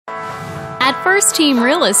First Team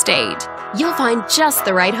Real Estate. You'll find just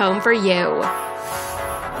the right home for you.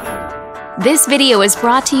 This video is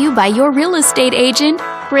brought to you by your real estate agent,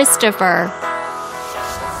 Christopher.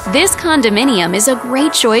 This condominium is a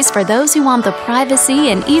great choice for those who want the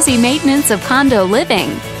privacy and easy maintenance of condo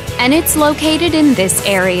living, and it's located in this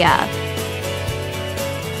area.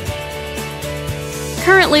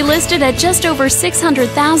 Currently listed at just over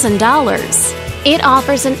 $600,000, it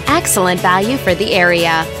offers an excellent value for the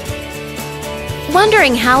area.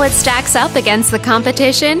 Wondering how it stacks up against the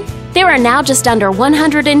competition? There are now just under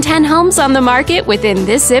 110 homes on the market within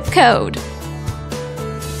this zip code.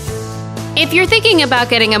 If you're thinking about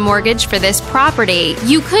getting a mortgage for this property,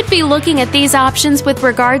 you could be looking at these options with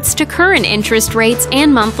regards to current interest rates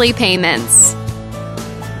and monthly payments.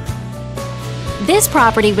 This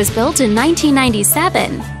property was built in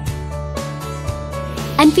 1997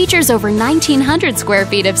 and features over 1,900 square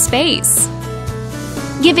feet of space,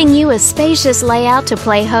 giving you a spacious layout to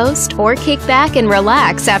play host or kick back and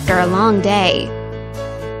relax after a long day.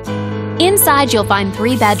 Inside, you'll find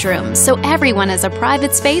 3 bedrooms, so everyone has a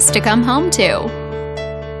private space to come home to,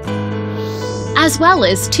 as well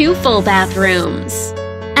as 2 full bathrooms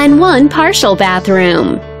and 1 partial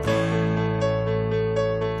bathroom.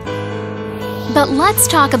 But let's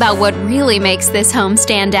talk about what really makes this home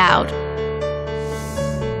stand out.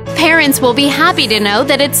 Parents will be happy to know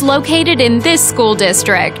that it's located in this school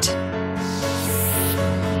district.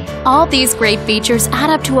 All these great features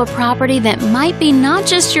add up to a property that might be not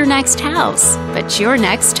just your next house, but your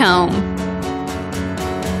next home.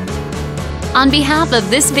 On behalf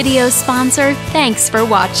of this video's sponsor, thanks for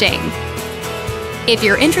watching. If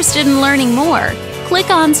you're interested in learning more,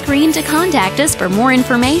 click on screen to contact us for more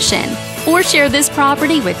information or share this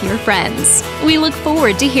property with your friends. We look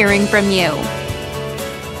forward to hearing from you.